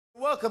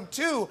welcome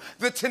to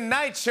The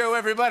Tonight Show,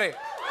 everybody. This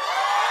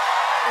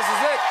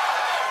is it.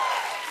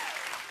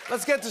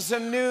 Let's get to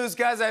some news.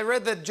 Guys, I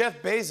read that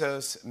Jeff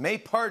Bezos may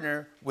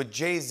partner with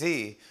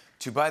Jay-Z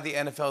to buy the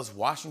NFL's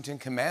Washington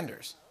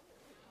Commanders.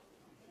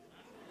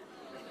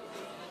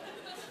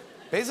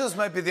 Bezos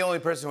might be the only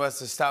person who has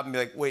to stop and be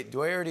like, wait,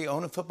 do I already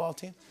own a football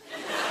team?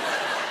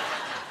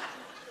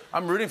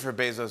 I'm rooting for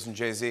Bezos and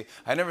Jay-Z.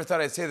 I never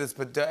thought I'd say this,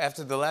 but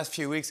after the last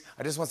few weeks,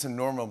 I just want some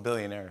normal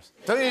billionaires.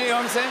 Don't you know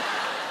what I'm saying?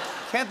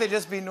 Can't they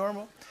just be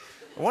normal?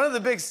 One of the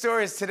big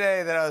stories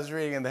today that I was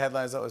reading in the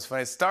headlines that was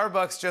funny,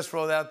 Starbucks just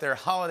rolled out their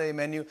holiday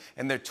menu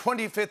and their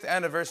 25th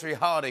anniversary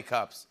holiday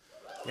cups.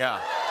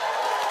 Yeah.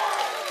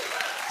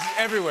 It's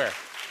everywhere.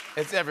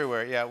 It's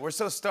everywhere, yeah. We're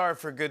so starved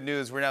for good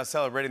news, we're now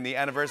celebrating the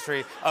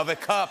anniversary of a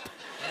cup.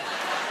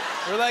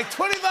 We're like,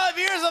 25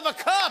 years of a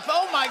cup,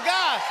 oh my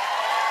God.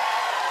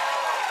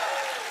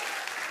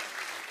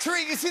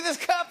 Tariq, you see this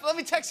cup? Let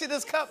me text you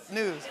this cup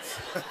news.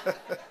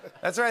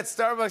 That's right,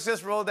 Starbucks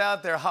just rolled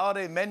out their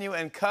holiday menu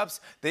and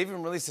cups. They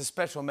even released a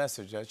special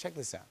message. Check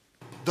this out.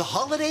 The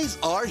holidays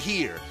are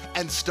here,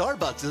 and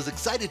Starbucks is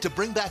excited to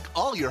bring back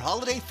all your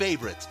holiday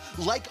favorites,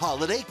 like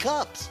holiday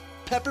cups,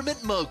 peppermint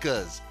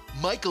mochas,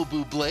 Michael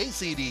Bublé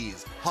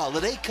CDs,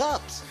 holiday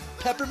cups,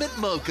 peppermint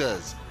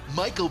mochas,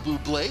 Michael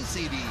Bublé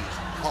CDs,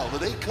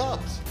 holiday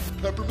cups,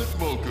 peppermint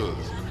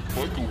mochas,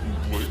 Michael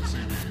Bublé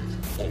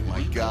CDs. Oh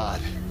my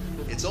God.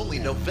 It's only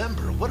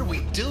November. What are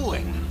we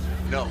doing?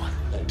 No,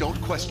 don't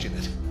question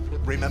it.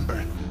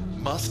 Remember,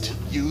 must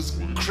use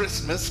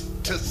Christmas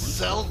to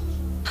sell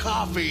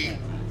coffee.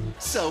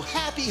 So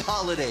happy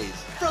holidays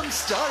from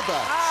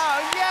Starbucks.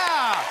 Oh,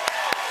 yeah.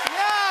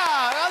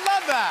 Yeah, I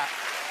love that.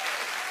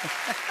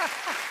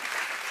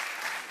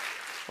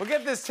 Well,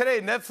 get this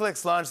today.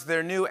 Netflix launched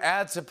their new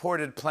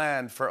ad-supported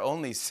plan for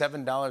only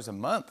 $7 a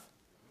month.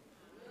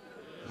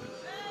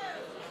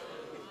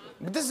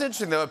 But this is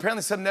interesting, though.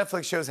 Apparently, some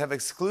Netflix shows have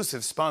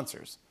exclusive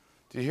sponsors.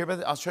 Did you hear about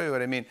that? I'll show you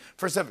what I mean.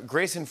 First up,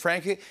 Grace and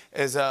Frankie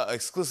is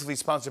exclusively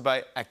sponsored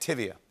by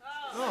Activia.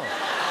 Oh.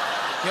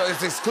 You know,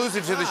 it's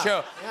exclusive to the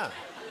show. Yeah.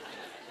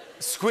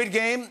 Squid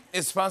Game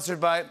is sponsored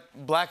by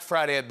Black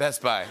Friday at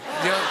Best Buy.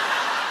 You know,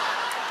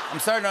 I'm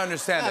starting to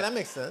understand it. Yeah, that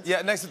makes sense.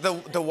 Yeah, next,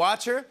 The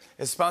Watcher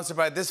is sponsored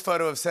by this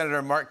photo of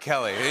Senator Mark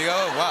Kelly. There you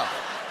go. Wow.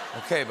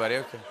 Okay, buddy,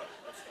 okay.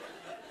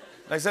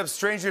 Next up,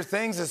 Stranger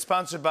Things is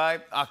sponsored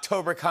by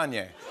October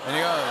Kanye. There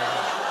you go.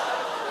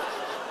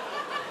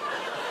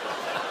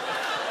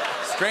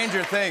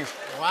 Stranger Things.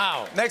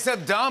 Wow. Next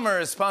up,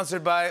 Dahmer is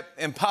sponsored by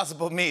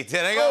Impossible Meat.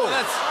 There you go.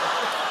 That's...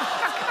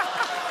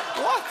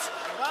 What?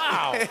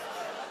 Wow.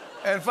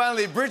 And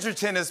finally,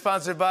 Bridgerton is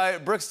sponsored by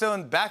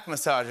Brookstone Back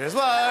Massagers.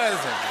 Well,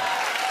 listen.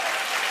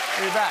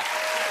 We're back.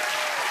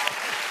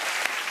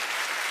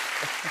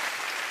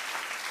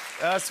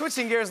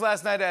 Switching gears,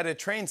 last night at a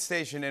train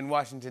station in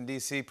Washington,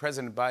 D.C.,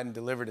 President Biden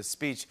delivered a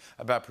speech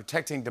about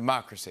protecting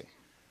democracy.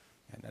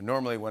 And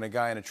normally, when a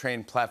guy on a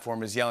train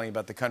platform is yelling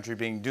about the country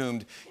being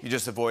doomed, you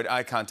just avoid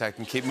eye contact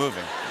and keep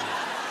moving.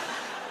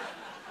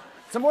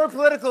 Some more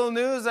political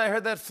news. I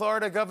heard that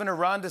Florida Governor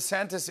Ron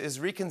DeSantis is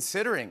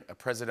reconsidering a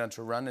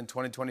presidential run in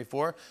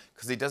 2024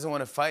 because he doesn't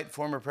want to fight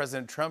former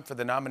President Trump for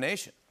the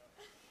nomination.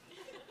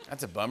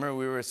 That's a bummer.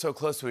 We were so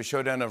close to a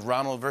showdown of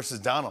Ronald versus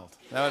Donald.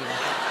 That would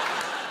have...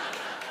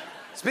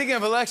 Speaking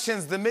of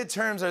elections, the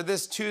midterms are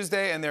this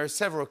Tuesday, and there are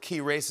several key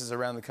races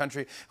around the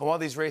country. And while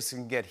these races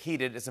can get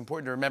heated, it's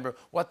important to remember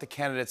what the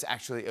candidates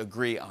actually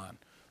agree on.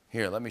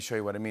 Here, let me show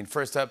you what I mean.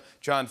 First up,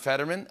 John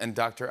Fetterman and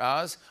Dr.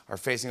 Oz are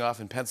facing off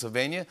in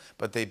Pennsylvania,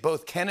 but they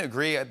both can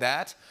agree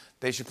that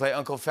they should play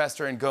Uncle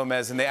Fester and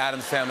Gomez in the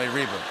Addams Family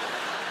reboot.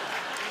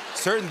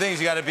 Certain things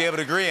you got to be able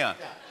to agree on.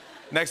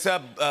 Next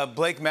up,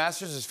 Blake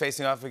Masters is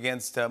facing off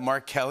against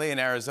Mark Kelly in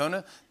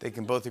Arizona. They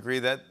can both agree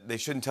that they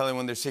shouldn't tell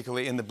anyone they're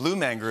secretly in the Blue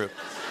Man Group.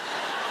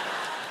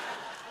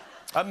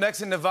 Up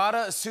next in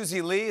Nevada,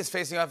 Susie Lee is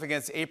facing off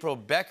against April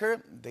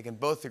Becker. They can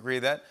both agree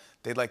that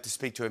they'd like to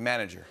speak to a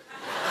manager.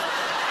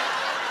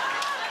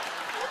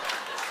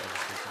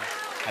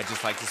 I'd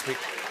just like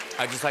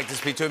to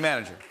speak to a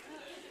manager.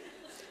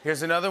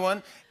 Here's another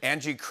one.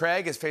 Angie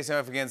Craig is facing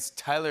off against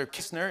Tyler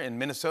Kistner in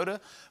Minnesota,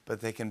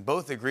 but they can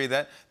both agree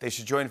that they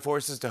should join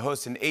forces to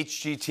host an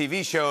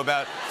HGTV show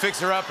about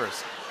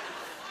fixer-uppers.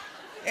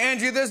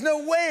 Angie, there's no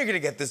way you're going to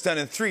get this done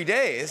in 3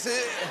 days.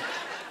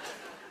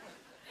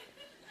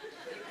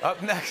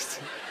 Up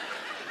next,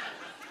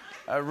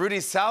 Rudy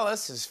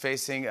Salas is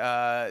facing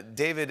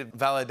David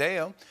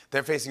Valadeo.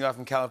 They're facing off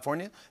in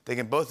California. They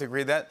can both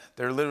agree that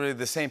they're literally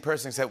the same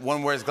person except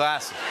one wears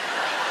glasses.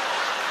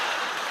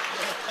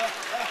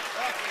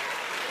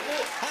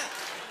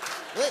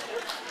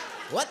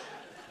 What?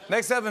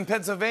 Next up in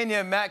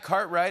Pennsylvania, Matt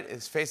Cartwright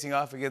is facing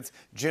off against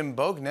Jim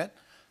Bognet.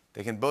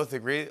 They can both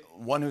agree,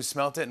 one who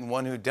smelt it and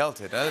one who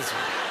dealt it. That's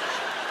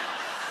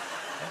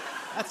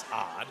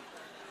odd.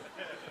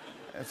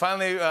 And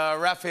finally,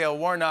 Raphael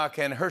Warnock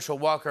and Herschel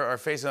Walker are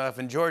facing off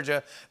in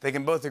Georgia. They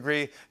can both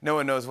agree no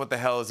one knows what the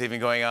hell is even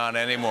going on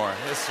anymore.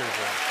 This is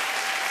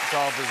it's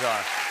all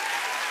bizarre.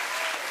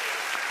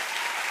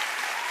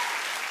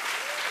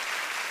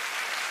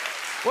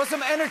 Well,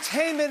 some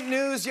entertainment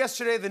news.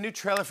 Yesterday, the new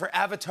trailer for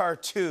Avatar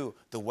 2,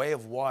 The Way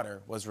of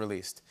Water, was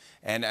released.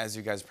 And as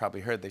you guys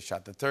probably heard, they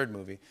shot the third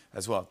movie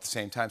as well at the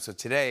same time. So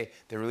today,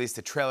 they released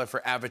the trailer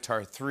for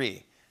Avatar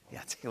 3.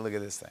 Yeah, take a look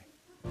at this thing.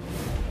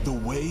 The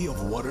Way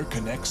of Water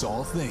connects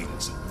all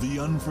things. The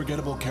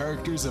unforgettable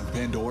characters of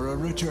Pandora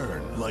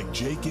return, like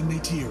Jake and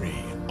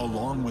Neytiri,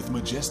 along with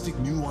majestic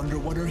new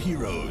underwater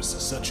heroes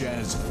such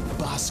as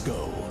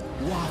Bosco,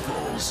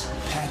 Waffles,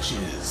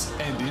 Patches,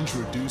 and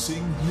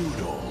introducing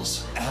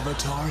Noodles.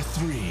 Avatar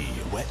 3,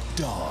 Wet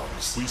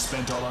Dogs. We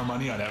spent all our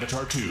money on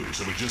Avatar 2,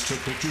 so we just took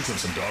pictures of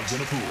some dogs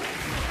in a pool.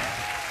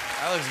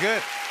 That looks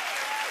good.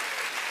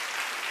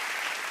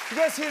 You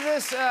guys hear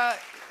this?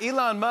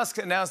 Elon Musk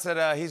announced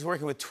that he's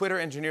working with Twitter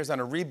engineers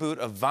on a reboot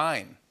of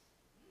Vine.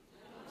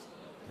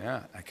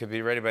 Yeah, that could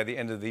be ready by the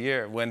end of the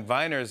year. When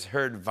Viners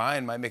heard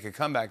Vine might make a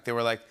comeback, they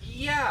were like,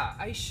 yeah,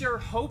 I sure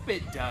hope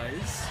it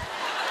does.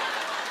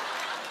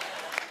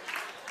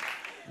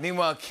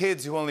 Meanwhile,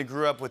 kids who only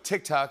grew up with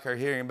TikTok are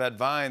hearing about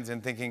Vines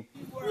and thinking,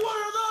 what are those?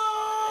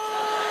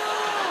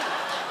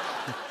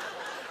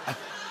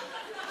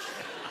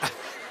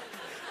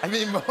 I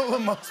mean,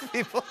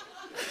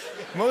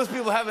 most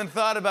people haven't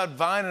thought about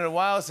Vine in a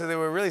while, so they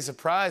were really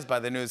surprised by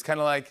the news. Kind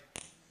of like...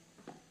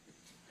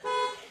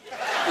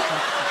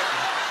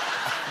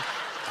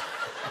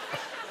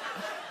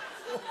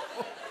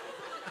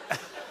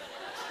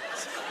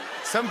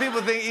 Some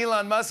people think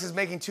Elon Musk is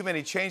making too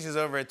many changes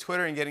over at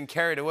Twitter and getting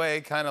carried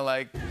away, kind of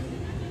like...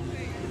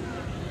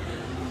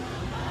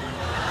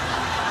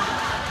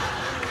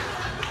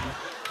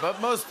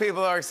 But most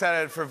people are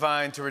excited for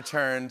Vine to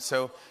return,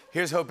 so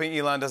here's hoping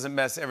Elon doesn't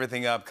mess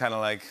everything up, kind of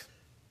like...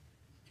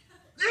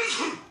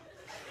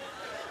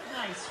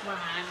 Nice, Ron.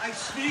 I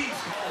sneezed.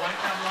 Oh, I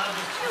got a lot of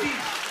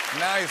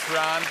Nice,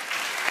 Ron.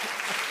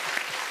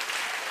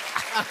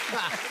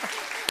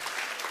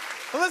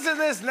 Well, listen to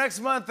this. Next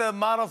month, the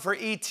model for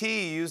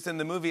E.T. used in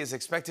the movie is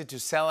expected to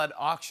sell at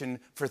auction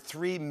for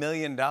 $3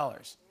 million.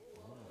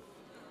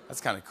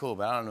 That's kind of cool,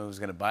 but I don't know who's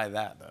going to buy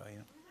that, though. You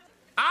know?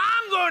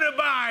 I'm going to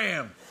buy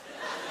him.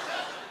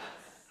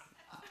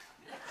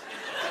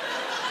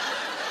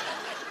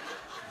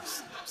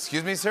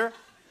 Excuse me, sir?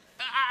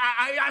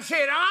 I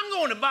said I'm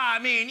going to buy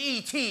me an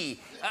E.T.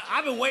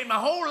 I've been waiting my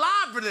whole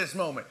life for this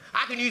moment.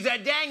 I can use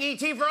that dang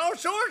E.T. for all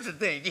sorts of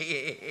things.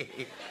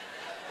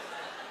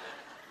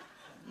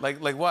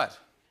 Like what?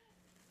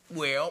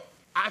 Well,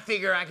 I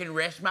figure I can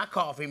rest my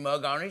coffee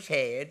mug on his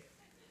head.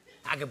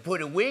 I can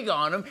put a wig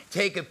on him,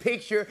 take a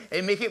picture,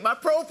 and make it my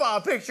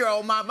profile picture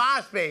on my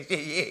MySpace.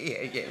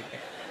 Yeah.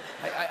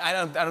 I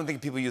don't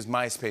think people use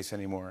MySpace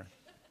anymore.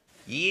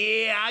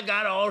 Yeah, I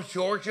got all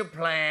sorts of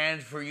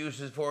plans for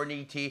uses for an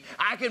E.T.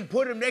 I can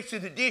put him next to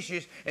the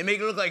dishes and make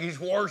it look like he's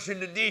washing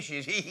the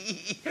dishes.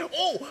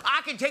 Oh,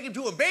 I can take him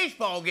to a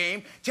baseball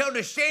game, tell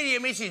the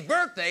stadium it's his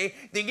birthday,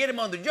 then get him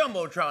on the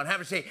Jumbotron, have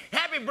him say,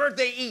 "Happy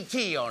birthday,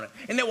 E.T." on it.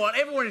 And then while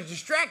everyone is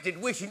distracted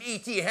wishing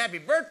E.T. a happy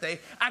birthday,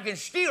 I can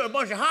steal a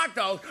bunch of hot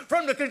dogs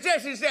from the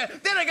concession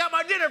stand. Then I got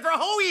my dinner for a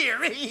whole year.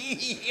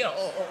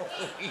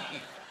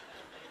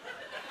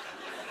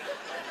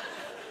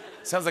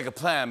 Sounds like a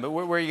plan, but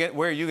where are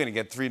you going to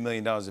get $3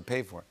 million to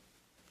pay for it?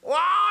 Well,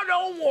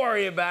 don't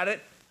worry about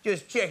it.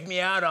 Just check me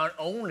out on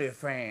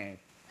OnlyFans.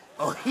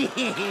 Oh, yeah.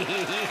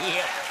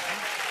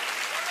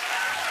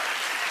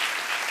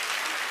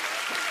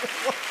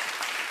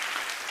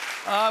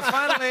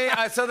 Finally,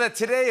 I saw that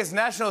today is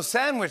National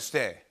Sandwich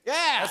Day.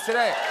 Yeah. That's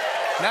today.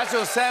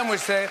 National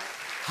Sandwich Day.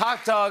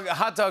 Hot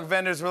dog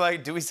vendors were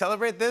like, do we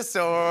celebrate this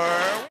or...